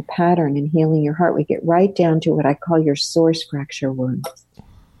breaking the pattern and healing your heart. We get right down to what I call your source fracture wound.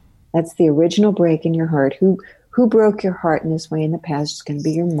 That's the original break in your heart. Who broke your heart in this way in the past? It's going to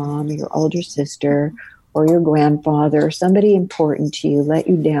be your mom or your older sister or your grandfather or somebody important to you, let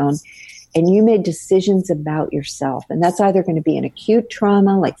you down. And you made decisions about yourself. And that's either going to be an acute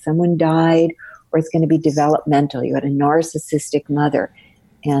trauma, like someone died, or it's going to be developmental. You had a narcissistic mother,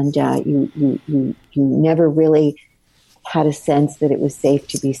 and you never really had a sense that it was safe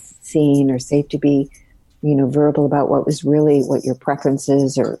to be seen or safe to be, verbal about what your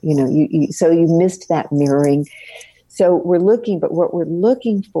preferences, or, so you missed that mirroring. So what we're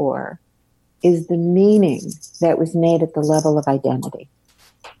looking for is the meaning that was made at the level of identity.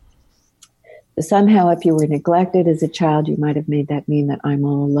 Somehow, if you were neglected as a child, you might have made that mean that I'm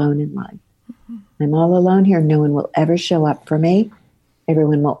all alone in life. Mm-hmm. I'm all alone here. No one will ever show up for me.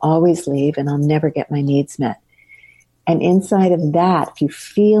 Everyone will always leave, and I'll never get my needs met. And inside of that, if you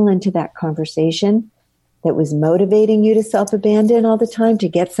feel into that conversation that was motivating you to self-abandon all the time, to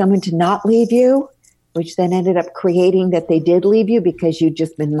get someone to not leave you, which then ended up creating that they did leave you because you'd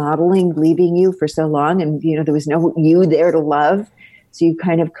just been modeling leaving you for so long, and there was no you there to love. So you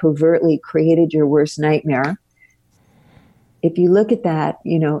kind of covertly created your worst nightmare. If you look at that,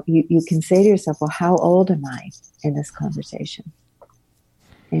 you can say to yourself, well, how old am I in this conversation?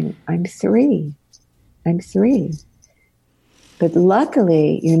 And I'm 3. But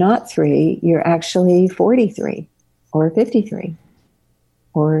luckily, you're not 3. You're actually 43 or 53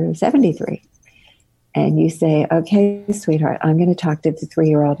 or 73. And you say, okay, sweetheart, I'm going to talk to the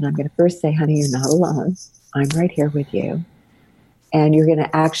 3-year-old, and I'm going to first say, honey, you're not alone. I'm right here with you. And you're going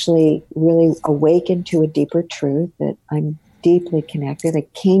to actually really awaken to a deeper truth that I'm deeply connected. I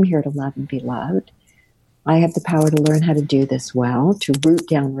came here to love and be loved. I have the power to learn how to do this well, to root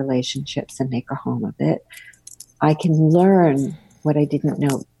down relationships and make a home of it. I can learn what I didn't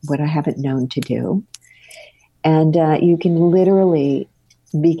know, what I haven't known to do. And you can literally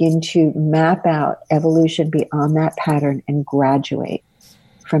begin to map out evolution beyond that pattern and graduate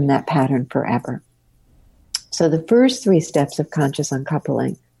from that pattern forever. So the first 3 steps of conscious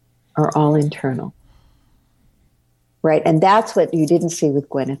uncoupling are all internal, right? And that's what you didn't see with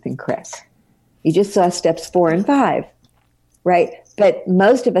Gwyneth and Chris. You just saw steps 4 and 5, right? But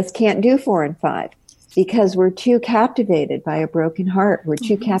most of us can't do 4 and 5 because we're too captivated by a broken heart. We're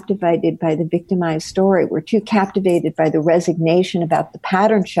too captivated by the victimized story. We're too captivated by the resignation about the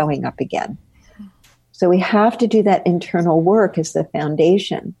pattern showing up again. So we have to do that internal work as the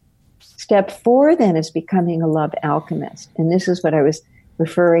foundation. Step 4 then is becoming a love alchemist. And this is what I was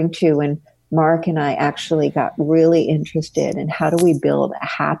referring to when Mark and I actually got really interested in how do we build a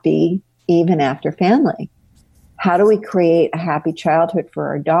happy, even after family? How do we create a happy childhood for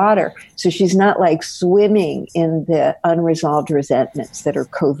our daughter so she's not like swimming in the unresolved resentments that are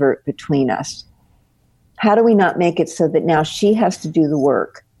covert between us? How do we not make it so that now she has to do the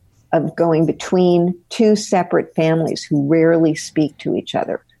work of going between 2 separate families who rarely speak to each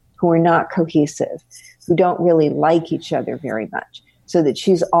other, who are not cohesive, who don't really like each other very much, so that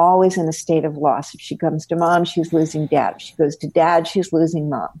she's always in a state of loss. If she comes to mom, she's losing dad. If she goes to dad, she's losing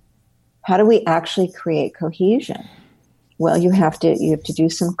mom. How do we actually create cohesion? Well, you have to do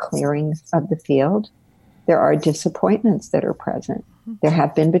some clearing of the field. There are disappointments that are present. There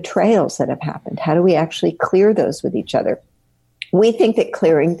have been betrayals that have happened. How do we actually clear those with each other? We think that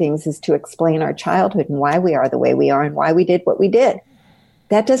clearing things is to explain our childhood and why we are the way we are and why we did what we did.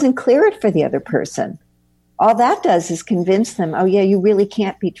 That doesn't clear it for the other person. All that does is convince them, oh yeah, you really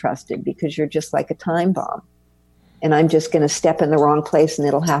can't be trusted because you're just like a time bomb. And I'm just going to step in the wrong place and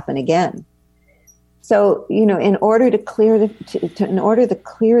it'll happen again. So, in order to clear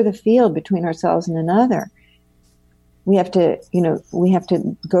the field between ourselves and another, we have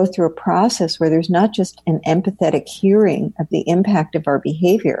to go through a process where there's not just an empathetic hearing of the impact of our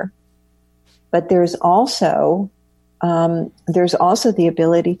behavior, but there's also the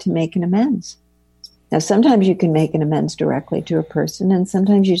ability to make an amends. Now, sometimes you can make an amends directly to a person, and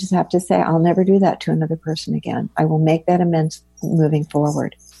sometimes you just have to say, I'll never do that to another person again. I will make that amends moving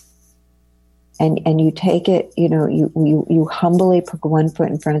forward. And you take it, you humbly put one foot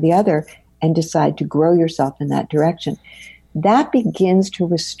in front of the other and decide to grow yourself in that direction. That begins to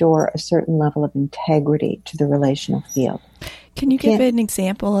restore a certain level of integrity to the relational field. Can you give an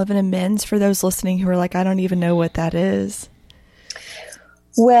example of an amends for those listening who are like, I don't even know what that is?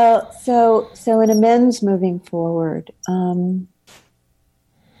 Well, so an amends moving forward,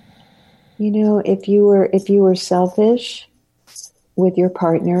 if you were selfish with your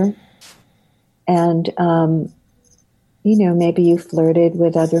partner and, maybe you flirted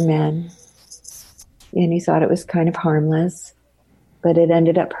with other men and you thought it was kind of harmless, but it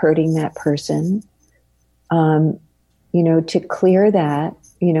ended up hurting that person, to clear that,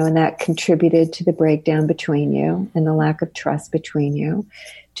 and that contributed to the breakdown between you and the lack of trust between you.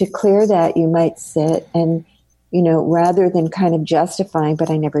 To clear that, you might sit and, rather than kind of justifying,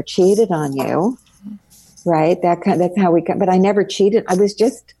 but I never cheated on you, right? That's how but I never cheated. I was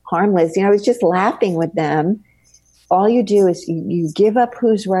just harmless. I was just laughing with them. All you do is you give up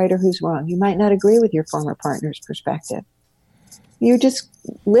who's right or who's wrong. You might not agree with your former partner's perspective. You just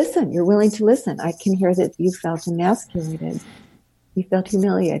listen. You're willing to listen. I can hear that you felt emasculated. You felt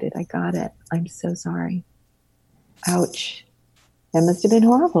humiliated. I got it. I'm so sorry. Ouch. That must have been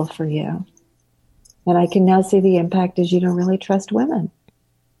horrible for you. And I can now see the impact is you don't really trust women.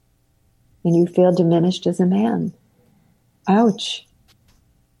 And you feel diminished as a man. Ouch.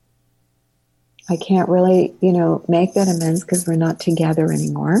 I can't really, make that amends because we're not together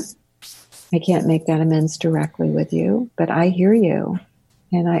anymore. I can't make that amends directly with you, but I hear you.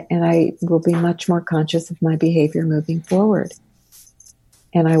 And I will be much more conscious of my behavior moving forward.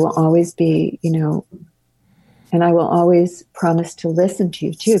 And I will always be, and I will always promise to listen to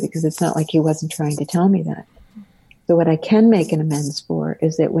you too, because it's not like he wasn't trying to tell me that. So what I can make an amends for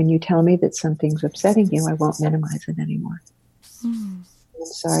is that when you tell me that something's upsetting you, I won't minimize it anymore. I'm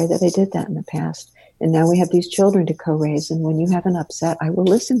sorry that I did that in the past. And now we have these children to co-raise. And when you have an upset, I will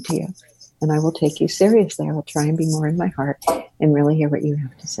listen to you and I will take you seriously. I will try and be more in my heart and really hear what you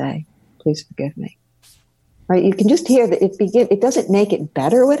have to say. Please forgive me. Right? You can just hear that it doesn't make it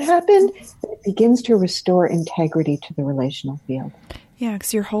better what happened, but it begins to restore integrity to the relational field. Yeah,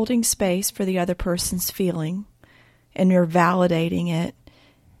 because you're holding space for the other person's feeling and you're validating it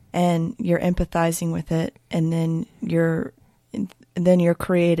and you're empathizing with it, and then you're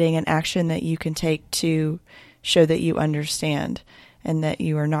creating an action that you can take to show that you understand and that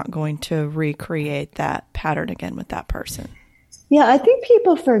you are not going to recreate that pattern again with that person. Yeah, I think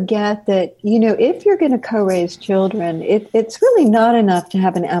people forget that, if you're going to co-raise children, it's really not enough to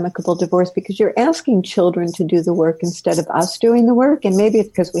have an amicable divorce because you're asking children to do the work instead of us doing the work. And maybe it's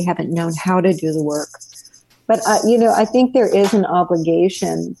because we haven't known how to do the work. But, I think there is an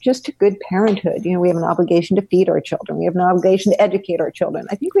obligation just to good parenthood. We have an obligation to feed our children. We have an obligation to educate our children.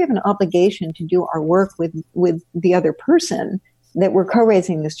 I think we have an obligation to do our work with the other person that we're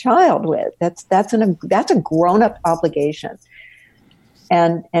co-raising this child with. That's a grown-up obligation.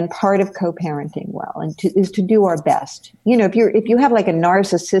 And part of co-parenting well is to do our best. If you have like a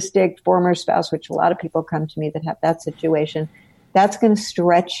narcissistic former spouse, which a lot of people come to me that have that situation, that's going to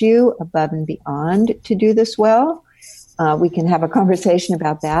stretch you above and beyond to do this well. We can have a conversation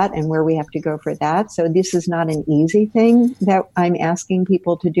about that and where we have to go for that. So this is not an easy thing that I'm asking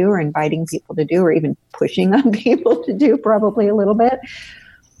people to do or inviting people to do or even pushing on people to do probably a little bit.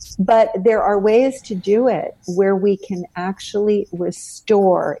 But there are ways to do it where we can actually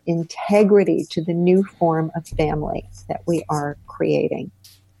restore integrity to the new form of family that we are creating.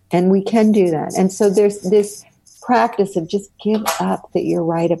 And we can do that. And so there's this practice of just give up that you're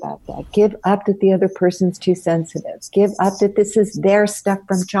right about that. Give up that the other person's too sensitive. Give up that this is their stuff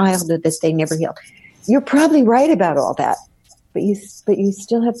from childhood that they never healed. You're probably right about all that, but you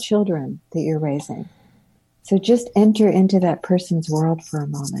still have children that you're raising. So just enter into that person's world for a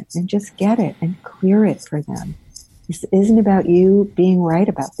moment and just get it and clear it for them. This isn't about you being right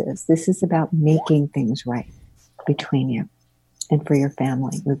about this. This is about making things right between you and for your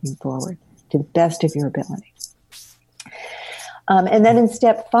family moving forward to the best of your ability. And then in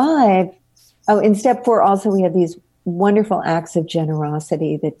step 4 also we have these wonderful acts of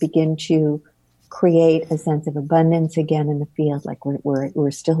generosity that begin to create a sense of abundance again in the field. Like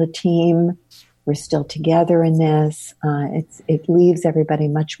we're still a team. We're still together in this. It leaves everybody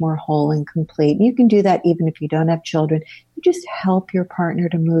much more whole and complete. You can do that even if you don't have children. You just help your partner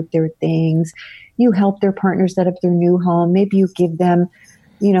to move their things. You help their partner set up their new home. Maybe you give them,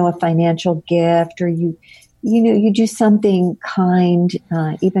 a financial gift, or you do something kind,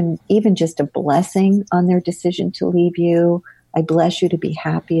 even just a blessing on their decision to leave you. I bless you to be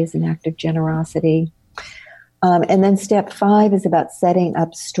happy as an act of generosity. And then step 5 is about setting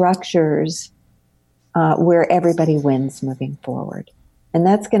up structures where everybody wins moving forward. And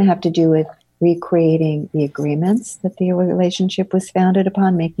that's going to have to do with recreating the agreements that the relationship was founded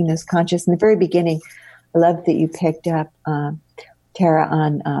upon, making those conscious. In the very beginning, I love that you picked up, Tara,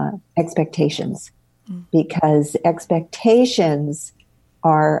 on expectations, because expectations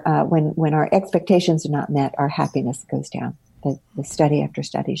are, when our expectations are not met, our happiness goes down. The study after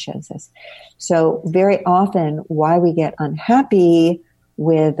study shows us. So very often why we get unhappy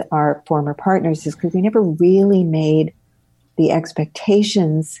with our former partners is because we never really made the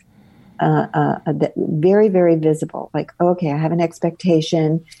expectations very, very visible. Like, okay, I have an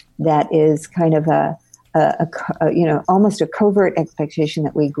expectation that is kind of almost a covert expectation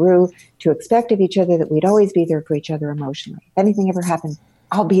that we grew to expect of each other, that we'd always be there for each other emotionally. If anything ever happened,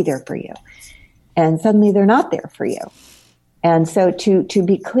 I'll be there for you. And suddenly they're not there for you. And so to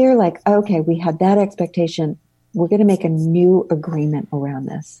be clear, like, okay, we had that expectation. We're going to make a new agreement around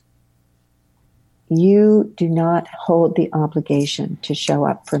this. You do not hold the obligation to show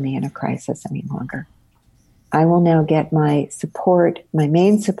up for me in a crisis any longer. I will now get my support, my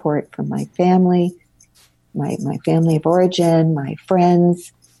main support from my family, my family of origin, my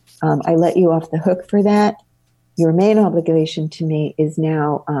friends. I let you off the hook for that. Your main obligation to me is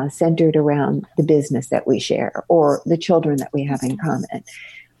now centered around the business that we share, or the children that we have in common,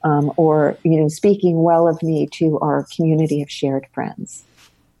 or speaking well of me to our community of shared friends.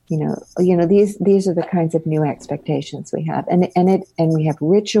 These are the kinds of new expectations we have, and we have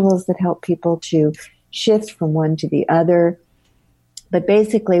rituals that help people to shift from one to the other. But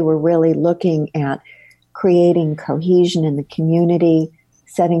basically, we're really looking at creating cohesion in the community,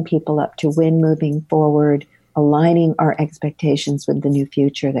 setting people up to win moving forward, aligning our expectations with the new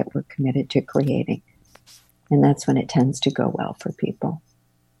future that we're committed to creating. And that's when it tends to go well for people.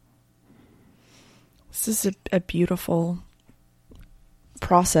 This is a beautiful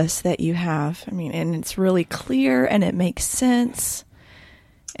process that you have. I mean, and it's really clear and it makes sense.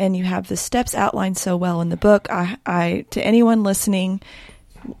 And you have the steps outlined so well in the book. I to anyone listening,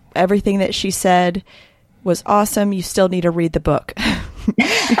 everything that she said was awesome. You still need to read the book.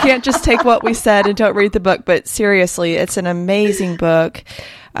 You can't just take what we said and don't read the book, but seriously, it's an amazing book.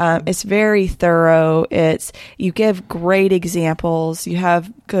 It's very thorough. You give great examples. You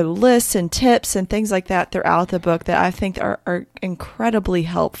have good lists and tips and things like that throughout the book that I think are incredibly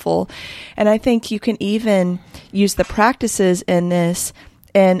helpful. And I think you can even use the practices in this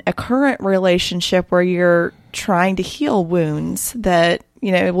in a current relationship where you're trying to heal wounds that,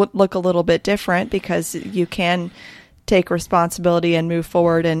 would look a little bit different, because you can take responsibility and move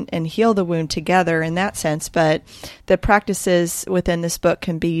forward and heal the wound together in that sense. But the practices within this book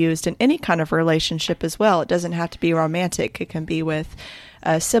can be used in any kind of relationship as well. It doesn't have to be romantic. It can be with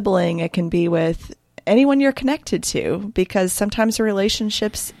a sibling. It can be with anyone you're connected to, because sometimes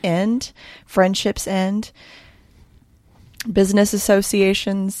relationships end, friendships end, business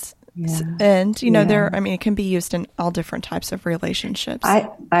associations end. It can be used in all different types of relationships.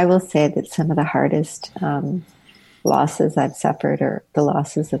 I will say that some of the hardest losses I've suffered are the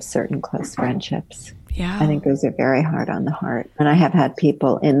losses of certain close friendships. Yeah. I think those are very hard on the heart. And I have had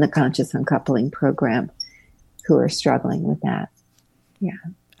people in the Conscious Uncoupling program who are struggling with that. Yeah.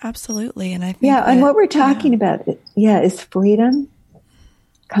 Absolutely. And I think and what we're talking about, is freedom,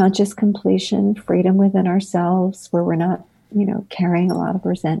 conscious completion, freedom within ourselves, where we're not, carrying a lot of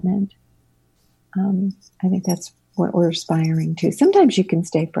resentment. I think that's what we're aspiring to. Sometimes you can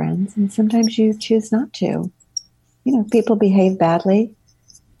stay friends, and sometimes you choose not to. People behave badly.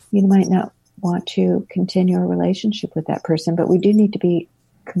 You might not want to continue a relationship with that person, but we do need to be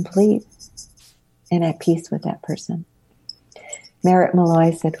complete and at peace with that person. Merritt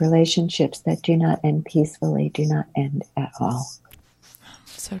Malloy said, relationships that do not end peacefully do not end at all.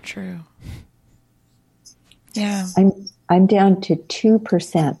 So true. Yeah. I'm down to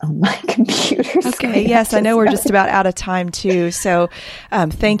 2% on my computer. Okay. Yes, I know we're just about out of time too. So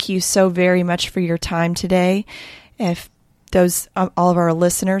thank you so very much for your time today. If those, all of our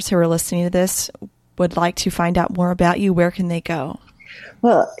listeners who are listening to this would like to find out more about you, where can they go?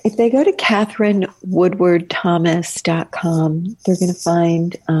 Well, if they go to KatherineWoodwardThomas.com, they're going to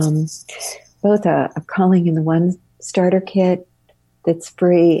find both a Calling in the One starter kit that's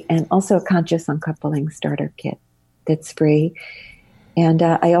free, and also a Conscious Uncoupling starter kit that's free. And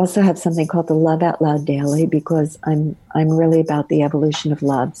I also have something called the Love Out Loud Daily, because I'm really about the evolution of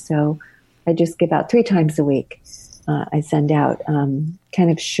love. So I just give out 3 times a week. I send out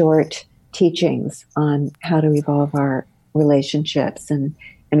kind of short teachings on how to evolve our relationships and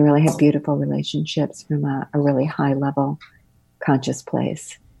really have beautiful relationships from a really high level conscious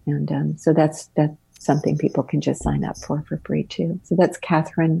place. And so that's something people can just sign up for free too. So that's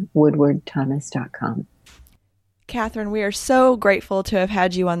KatherineWoodwardThomas.com. Catherine, we are so grateful to have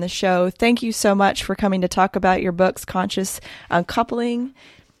had you on the show. Thank you so much for coming to talk about your books, Conscious Uncoupling,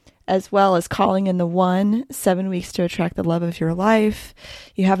 as well as Calling in the One, 7 Weeks to Attract the Love of Your Life.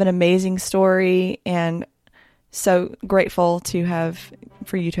 You have an amazing story, and so grateful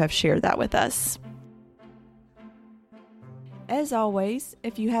for you to have shared that with us. As always,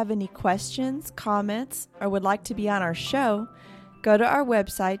 if you have any questions, comments, or would like to be on our show, go to our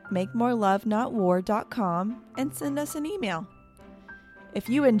website, makemorelovenotwar.com, and send us an email. If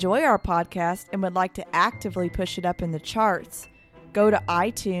you enjoy our podcast and would like to actively push it up in the charts, go to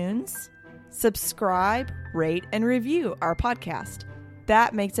iTunes, subscribe, rate, and review our podcast.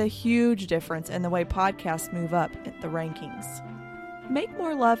 That makes a huge difference in the way podcasts move up in the rankings. Make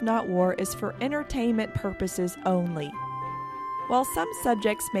More Love, Not War is for entertainment purposes only. While some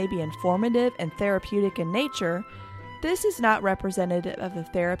subjects may be informative and therapeutic in nature, this is not representative of the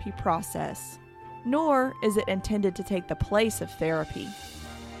therapy process, nor is it intended to take the place of therapy.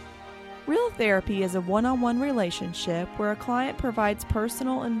 Real therapy is a one-on-one relationship where a client provides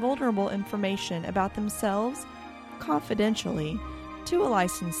personal and vulnerable information about themselves, confidentially, to a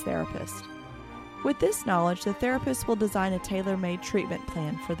licensed therapist. With this knowledge, the therapist will design a tailor-made treatment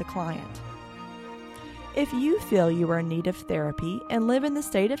plan for the client. If you feel you are in need of therapy and live in the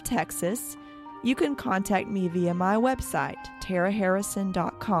state of Texas, you can contact me via my website,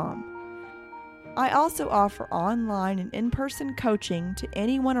 taraharrison.com. I also offer online and in-person coaching to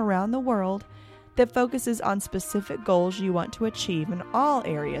anyone around the world that focuses on specific goals you want to achieve in all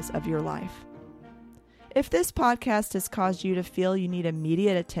areas of your life. If this podcast has caused you to feel you need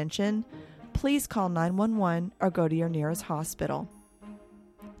immediate attention, please call 911 or go to your nearest hospital.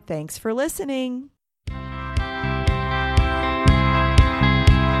 Thanks for listening.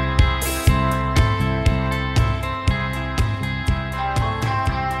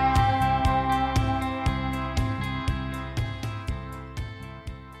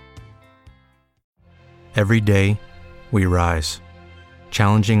 Every day, we rise,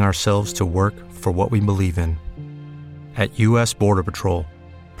 challenging ourselves to work for what we believe in. At U.S. Border Patrol,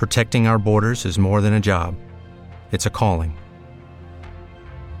 protecting our borders is more than a job. It's a calling.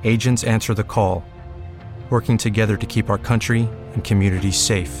 Agents answer the call, working together to keep our country and communities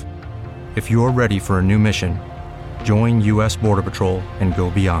safe. If you're ready for a new mission, join U.S. Border Patrol and go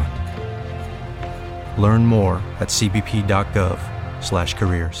beyond. Learn more at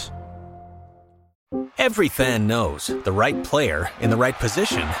cbp.gov/careers. Every fan knows the right player in the right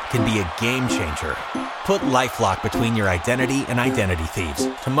position can be a game changer. Put LifeLock between your identity and identity thieves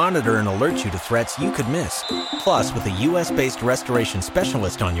to monitor and alert you to threats you could miss. Plus, with a U.S.-based restoration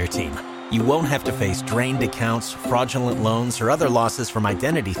specialist on your team, you won't have to face drained accounts, fraudulent loans, or other losses from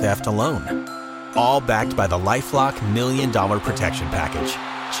identity theft alone. All backed by the LifeLock $1 Million Protection Package.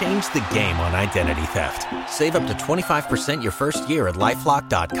 Change the game on identity theft. Save up to 25% your first year at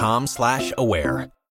LifeLock.com/aware.